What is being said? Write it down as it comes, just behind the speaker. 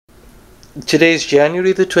Today's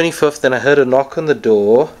January the 25th, and I heard a knock on the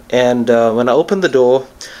door. And when I opened the door,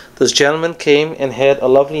 this gentleman came and had a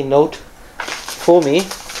lovely note for me.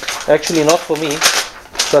 Actually, not for me,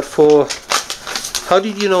 but for... How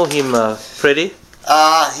did you know him, Freddy?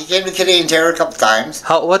 He came to Canadian Terror a couple times.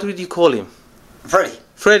 What did you call him? Freddy.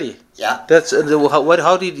 Freddy. Yeah. That's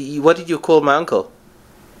what did you call my uncle?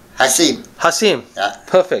 Hashim. Hashim. Yeah.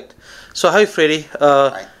 Perfect. So hi, Freddy.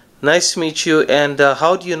 Hi. Nice to meet you. And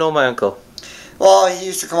how do you know my uncle? Well, he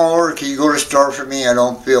used to come over. Can you go to the store for me? I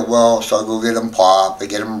don't feel well, so I go get him pop. I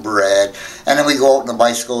get him bread, and then we go out on the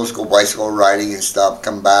bicycles, go bicycle riding and stuff.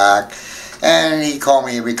 Come back, and he called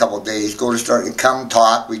me every couple of days. Go to the store and come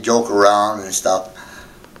talk. We joke around and stuff.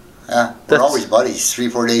 Yeah, we're always buddies.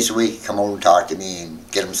 3-4 days a week, come over and talk to me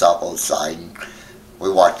and get himself outside. And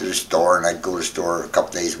we walk to the store, and I'd go to the store a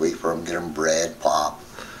couple days a week for him, get him bread, pop.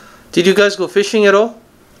 Did you guys go fishing at all?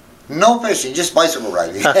 No fishing, just bicycle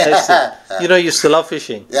riding. You know, you still love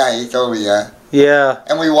fishing. Yeah, he told me, yeah. Yeah.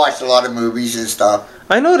 And we watched a lot of movies and stuff.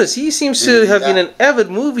 I noticed he seems to have been an avid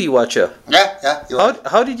movie watcher. Yeah.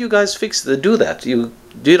 How did you guys do that? You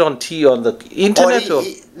did on the internet?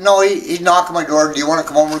 He'd knock on my door. Do you want to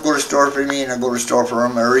come over and go to the store for me? And I'd go to the store for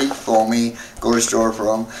him. Or he'd phone me, go to the store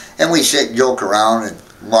for him. And we sit and joke around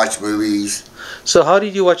and watch movies. So how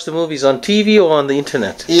did you watch the movies? On TV or on the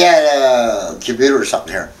internet? He had a computer or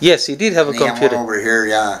something here. Yes, he did have a computer. He had one over here,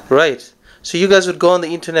 yeah. Right. So you guys would go on the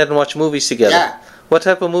internet and watch movies together? Yeah. What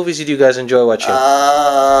type of movies did you guys enjoy watching?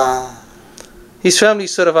 His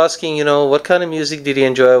family's sort of asking, you know, what kind of music did he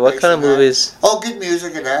enjoy? What kind of movies? Oh, good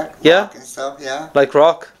music and that. Yeah? Rock and stuff, yeah. Like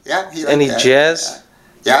rock? Yeah, he liked Any that. jazz?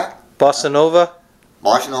 Yeah. Bossa Nova?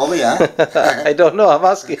 Bossa Nova, yeah. I don't know, I'm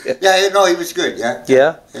asking. Yeah, no, he was good, yeah.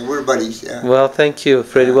 Yeah? And we're buddies, yeah. Well, thank you,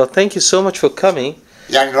 Freddy. Well, thank you so much for coming.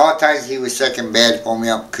 Yeah, and a lot of times he was sick in bed, phone me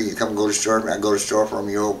up, can you come go to the store? I'd go to the store for him,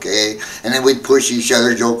 you're okay. And then we'd push each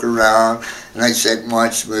other, joke around, and I'd sit and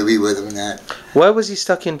watch the movie with him and that. Why was he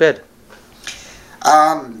stuck in bed?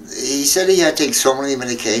 He said he had to take so many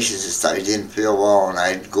medications and stuff, he didn't feel well, and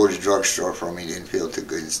I'd go to the drugstore for him, he didn't feel too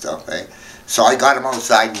good and stuff, eh? So I got him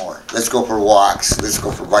outside more. Let's go for walks, let's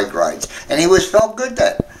go for bike rides. And he felt good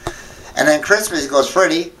then. And then Christmas, he goes,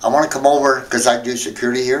 Freddy, I want to come over, because I do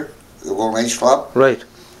security here, the Golden Age Club. Right.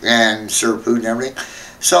 And serve food and everything.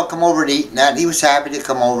 So I'll come over and eat and that. He was happy to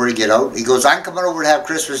come over to get out. He goes, I'm coming over to have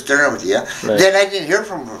Christmas dinner with you. Right. Then I didn't hear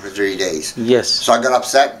from him for 3 days. Yes. So I got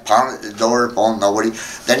upset, pounded at the door, phoned nobody.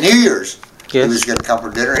 Then New Year's, he was going to come for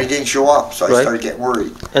dinner. He didn't show up, so I started getting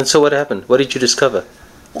worried. And so what happened? What did you discover?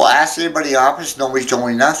 Well, I asked everybody in the office, nobody told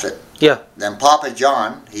me nothing. Yeah. Then Papa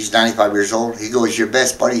John, he's 95 years old, he goes, your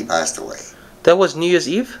best buddy passed away. That was New Year's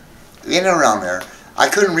Eve? In and around there. I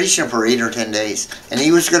couldn't reach him for 8 or 10 days. And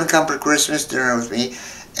he was going to come for Christmas dinner with me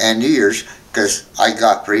and New Year's, because I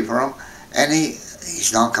got free for him. And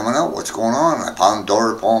he's not coming out. What's going on? I pounded the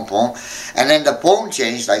door, phone. And then the phone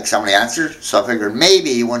changed, like somebody answered. So I figured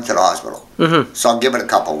maybe he went to the hospital. Mm-hmm. So I'll give it a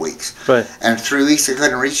couple of weeks. Right. And 3 weeks I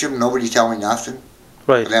couldn't reach him. Nobody told me nothing.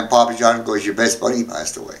 Right. And then Papa John goes, your best buddy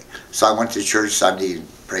passed away. So I went to church Sunday and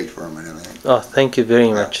prayed for him and everything. Oh, thank you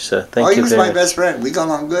very much, sir. Thank you he was very my much. best friend. We got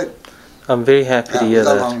along good. I'm very happy to hear we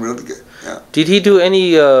got that. along really good. Yeah. Did he do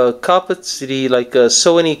any carpets? Did he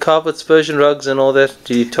sew any carpets, Persian rugs and all that?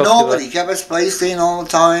 Did he talk to you about? He kept his place clean all the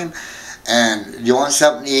time. And you want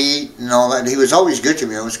something to eat and all that. He was always good to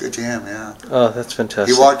me. I was good to him, yeah. Oh, that's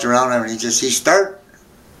fantastic. He walked around and he start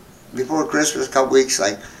before Christmas, a couple weeks,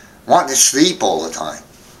 like wanting to sleep all the time.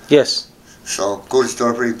 Yes. So, go to the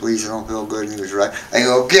store for you, please, I don't feel good. And he was right. I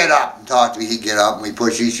go, get up and talk to me. He'd get up and we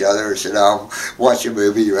push each other, sit down, watch a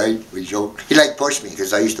movie, right? We joke. He like pushed me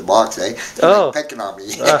because I used to box, eh? He like picking on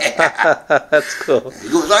me. That's cool. He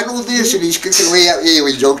goes, I know this, and he's kicking away at me.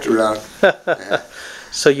 We joked around. Yeah.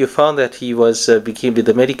 So you found that he was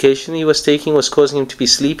the medication he was taking was causing him to be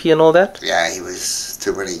sleepy and all that? Yeah, he was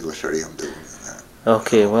too many. He goes, Freddy, I'm doing that.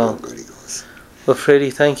 Okay, well. Good, he goes. Well, Freddy,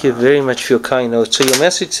 thank you very much for your kind note. So your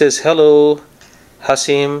message says, hello,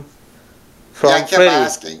 Hashim, from I kept Freddy.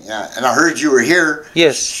 asking, yeah. And I heard you were here.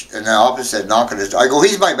 Yes. And the office said, knock on his door. I go,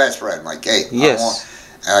 he's my best friend. I'm like, hey. Yes.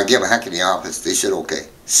 I give him a heck in the office. They said, okay.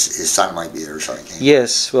 His son might be there, so I came.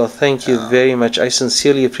 Yes, well, thank you very much. I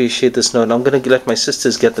sincerely appreciate this note. I'm going to let my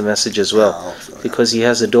sisters get the message as well. I hope so, yeah. Because he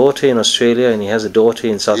has a daughter in Australia and he has a daughter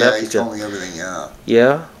in South Africa. Yeah, he told me everything, yeah.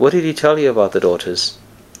 Yeah? What did he tell you about the daughters?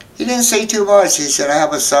 He didn't say too much. He said, I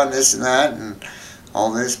have a son, this and that, and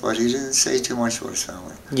all this, but he didn't say too much about his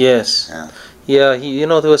family. Yes. Yeah. Yeah, you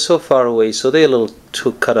know, they were so far away, so they're a little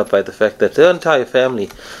too cut up by the fact that their entire family,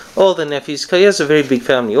 all the nephews, 'cause he has a very big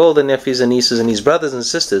family, all the nephews and nieces and his brothers and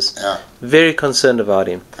sisters, Yeah. very concerned about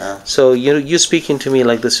him. Yeah. So you speaking to me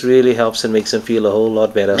like this really helps and makes him feel a whole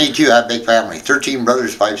lot better. Me too. I have a big family. 13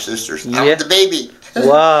 brothers, 5 sisters. Yeah. I'm the baby.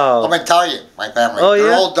 Wow. I'm Italian, my family. Oh,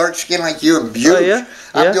 They're yeah? all dark skinned like you and huge. Oh, yeah?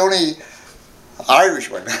 I'm Yeah? the only Irish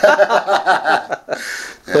one.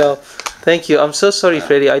 Well, thank you. I'm so sorry,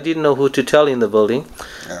 Freddy. I didn't know who to tell in the building,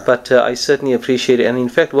 Yeah. but I certainly appreciate it. And in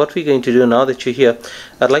fact, what we're going to do now that you're here,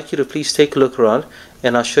 I'd like you to please take a look around,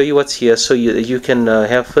 and I'll show you what's here, so you can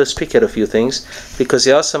have first pick at a few things, because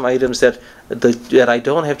there are some items that I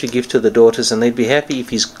don't have to give to the daughters, and they'd be happy if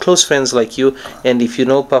he's close friends like you, and if you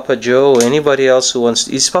know Papa Joe or anybody else who wants.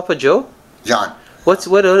 Is Papa Joe? John.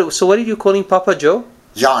 So what did you call him, Papa Joe?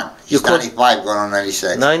 John. He's You call- 95 going on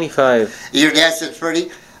 96. 95. Your dad said,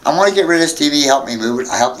 Freddy, I want to get rid of this TV, help me move it.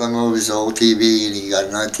 I helped him move his old TV, and he got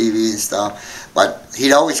another TV and stuff. But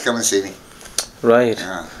he'd always come and see me. Right.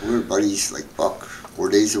 Yeah, we were buddies like fuck. 4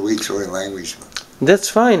 days a week, sorry language. That's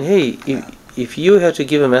fine. Hey, if you had to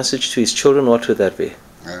give a message to his children, what would that be?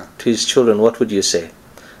 Yeah. To his children, what would you say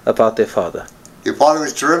about their father? Your father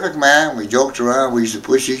was terrific, man. We joked around. We used to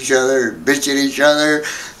push each other, bitch at each other,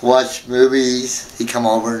 watch movies. He'd come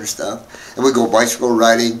over and stuff. And we'd go bicycle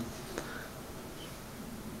riding.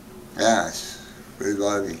 Yeah, it's very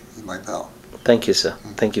glad he's my pal. Thank you, sir.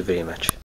 Thank you very much.